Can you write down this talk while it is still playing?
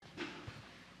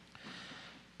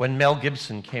When Mel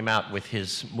Gibson came out with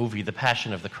his movie, The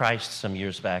Passion of the Christ, some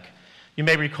years back, you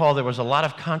may recall there was a lot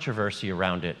of controversy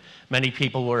around it. Many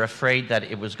people were afraid that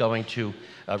it was going to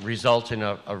result in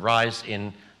a rise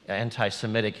in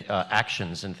anti-Semitic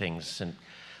actions and things, and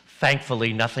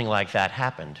thankfully nothing like that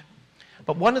happened.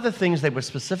 But one of the things they were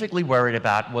specifically worried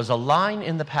about was a line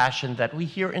in the Passion that we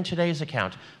hear in today's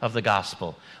account of the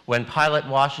Gospel, when Pilate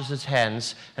washes his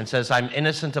hands and says, "I'm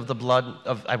innocent of the blood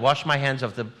of, I wash my hands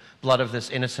of the blood of this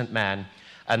innocent man,"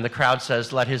 and the crowd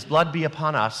says, "Let his blood be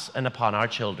upon us and upon our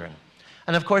children."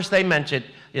 And of course they meant it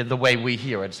the way we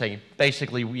hear it, saying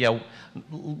basically,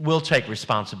 we'll take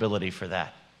responsibility for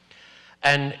that.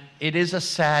 And it is a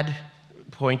sad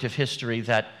point of history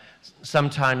that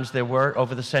sometimes there were,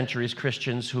 over the centuries,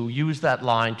 Christians who used that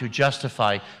line to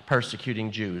justify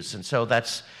persecuting Jews. And so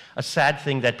that's a sad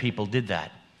thing that people did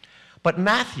that. But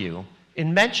Matthew,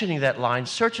 in mentioning that line,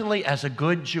 certainly as a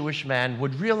good Jewish man,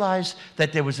 would realize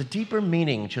that there was a deeper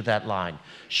meaning to that line.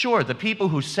 Sure, the people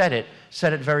who said it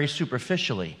very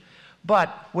superficially.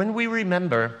 But when we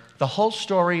remember the whole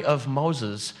story of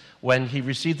Moses, when he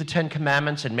received the Ten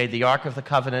Commandments and made the Ark of the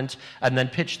Covenant, and then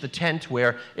pitched the tent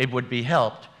where it would be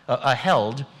held,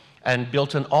 and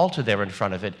built an altar there in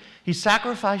front of it, he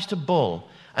sacrificed a bull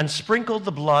and sprinkled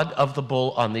the blood of the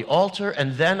bull on the altar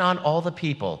and then on all the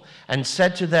people, and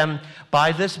said to them,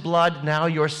 "By this blood now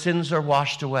your sins are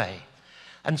washed away."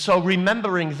 And so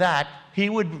remembering that, he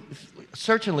would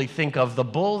certainly think of the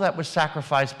bull that was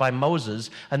sacrificed by Moses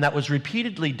and that was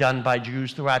repeatedly done by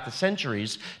Jews throughout the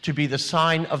centuries to be the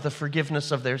sign of the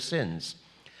forgiveness of their sins.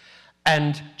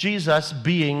 And Jesus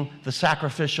being the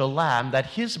sacrificial lamb, that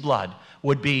his blood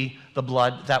would be the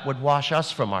blood that would wash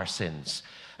us from our sins.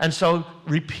 And so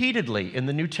repeatedly in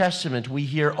the New Testament, we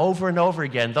hear over and over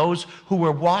again those who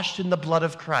were washed in the blood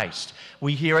of Christ.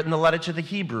 We hear it in the letter to the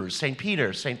Hebrews. St.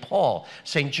 Peter, St. Paul,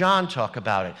 St. John talk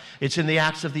about it. It's in the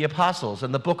Acts of the Apostles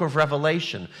and the book of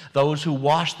Revelation, those who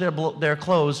washed their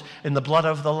clothes in the blood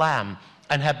of the Lamb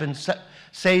and have been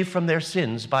saved from their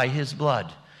sins by his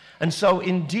blood. And so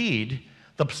indeed,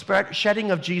 the shedding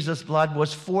of Jesus' blood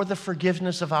was for the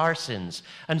forgiveness of our sins.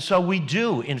 And so we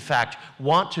do, in fact,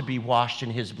 want to be washed in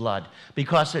his blood,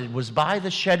 because it was by the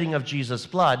shedding of Jesus'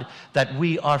 blood that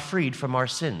we are freed from our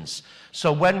sins.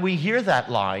 So when we hear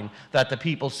that line that the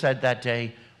people said that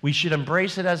day, we should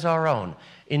embrace it as our own.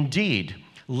 Indeed,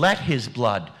 let his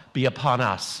blood be upon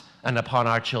us and upon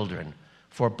our children,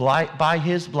 for by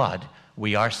his blood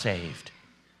we are saved.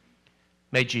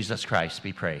 May Jesus Christ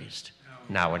be praised,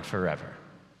 now and forever.